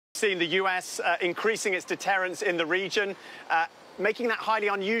seen the US increasing its deterrence in the region, making that highly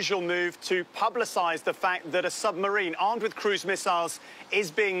unusual move to publicize the fact that a submarine armed with cruise missiles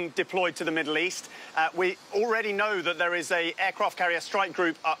is being deployed to the Middle East. We already know that there is an aircraft carrier strike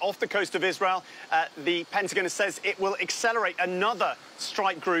group off the coast of Israel. The Pentagon says it will accelerate another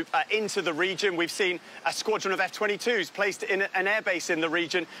strike group into the region. We've seen a squadron of F-22s placed in an airbase in the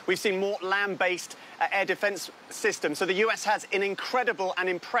region. We've seen more land-based air defense systems. So the US has an incredible and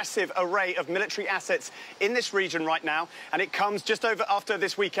impressive array of military assets in this region right now. And it comes just over after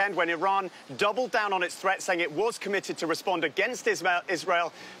this weekend when Iran doubled down on its threat, saying it was committed to respond against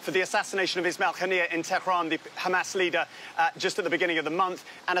Israel for the assassination of Ismail Haniyeh in Tehran, the Hamas leader, just at the beginning of the month.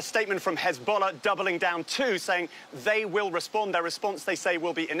 And a statement from Hezbollah doubling down too, saying they will respond. Their response, they say,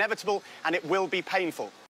 will be inevitable and it will be painful.